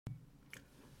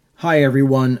Hi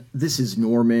everyone, this is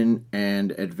Norman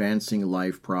and Advancing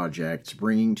Life Projects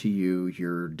bringing to you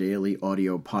your daily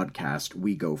audio podcast,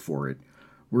 We Go For It.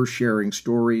 We're sharing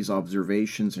stories,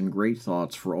 observations, and great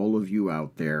thoughts for all of you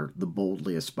out there, the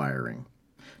boldly aspiring.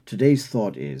 Today's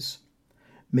thought is,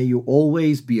 may you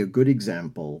always be a good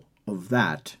example of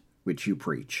that which you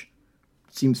preach.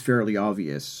 It seems fairly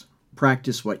obvious.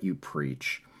 Practice what you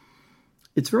preach.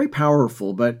 It's very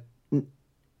powerful, but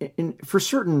for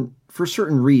certain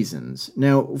reasons.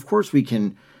 Now, of course, we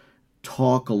can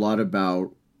talk a lot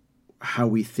about how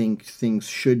we think things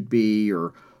should be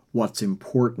or what's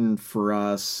important for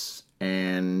us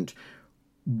and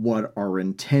what our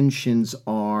intentions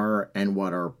are and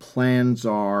what our plans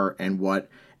are and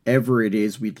whatever it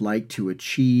is we'd like to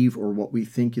achieve or what we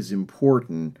think is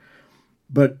important.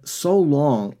 But so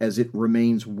long as it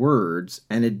remains words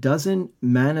and it doesn't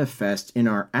manifest in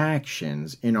our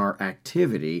actions, in our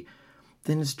activity,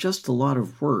 then it's just a lot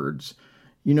of words.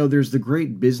 You know, there's the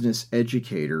great business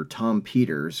educator, Tom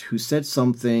Peters, who said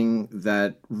something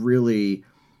that really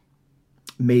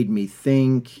made me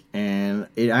think, and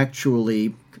it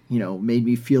actually, made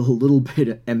me feel a little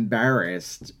bit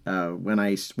embarrassed when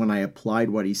I applied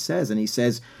what he says. And he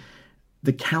says,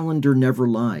 the calendar never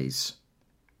lies.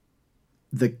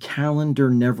 The calendar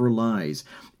never lies.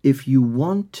 If you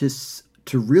want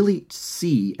to really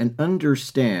see and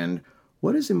understand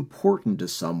what is important to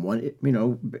someone,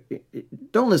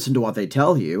 don't listen to what they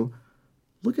tell you.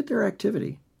 Look at their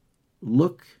activity.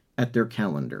 Look at their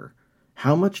calendar.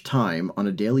 How much time on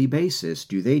a daily basis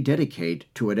do they dedicate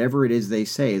to whatever it is they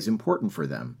say is important for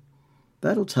them?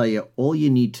 That'll tell you all you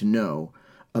need to know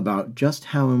about just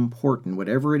how important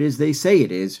whatever it is they say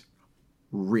it is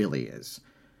really is.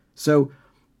 So,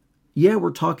 yeah,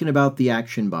 we're talking about the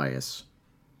action bias.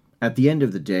 At the end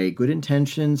of the day, good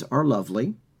intentions are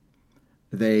lovely.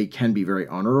 They can be very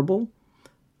honorable,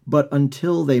 but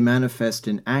until they manifest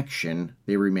in action,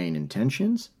 they remain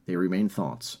intentions, they remain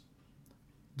thoughts.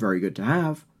 Very good to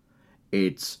have.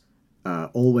 It's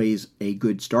always a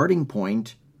good starting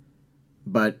point,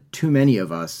 but too many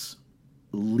of us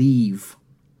leave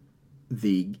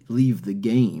the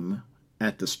game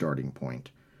at the starting point,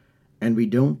 and we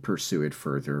don't pursue it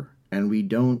further. And we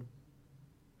don't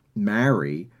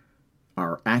marry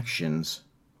our actions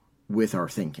with our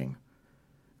thinking.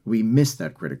 We miss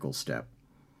that critical step.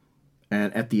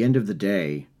 And at the end of the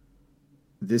day,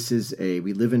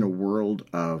 we live in a world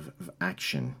of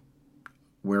action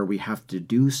where we have to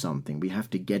do something. We have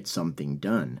to get something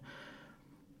done.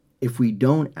 If we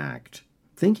don't act,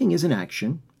 thinking is an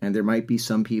action. And there might be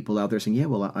some people out there saying, yeah,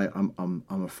 well, I'm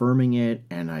affirming it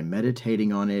and I'm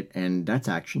meditating on it, and that's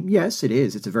action. Yes, it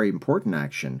is. It's a very important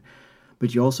action.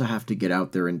 But you also have to get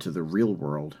out there into the real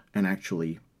world and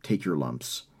actually take your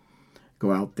lumps.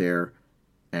 Go out there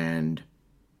and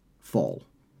fall.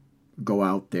 Go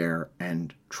out there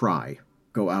and try.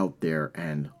 Go out there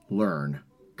and learn.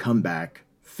 Come back.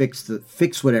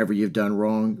 Fix whatever you've done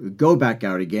wrong. Go back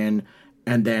out again,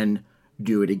 and then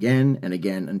do it again and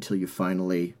again until you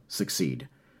finally succeed.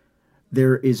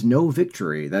 There is no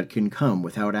victory that can come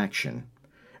without action.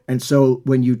 And so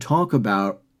when you talk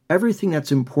about everything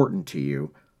that's important to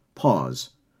you, pause,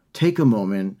 take a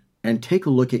moment, and take a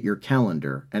look at your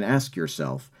calendar and ask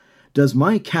yourself, does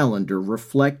my calendar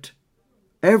reflect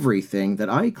everything that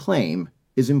I claim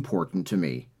is important to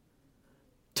me?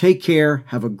 Take care,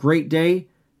 have a great day,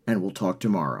 and we'll talk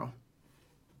tomorrow.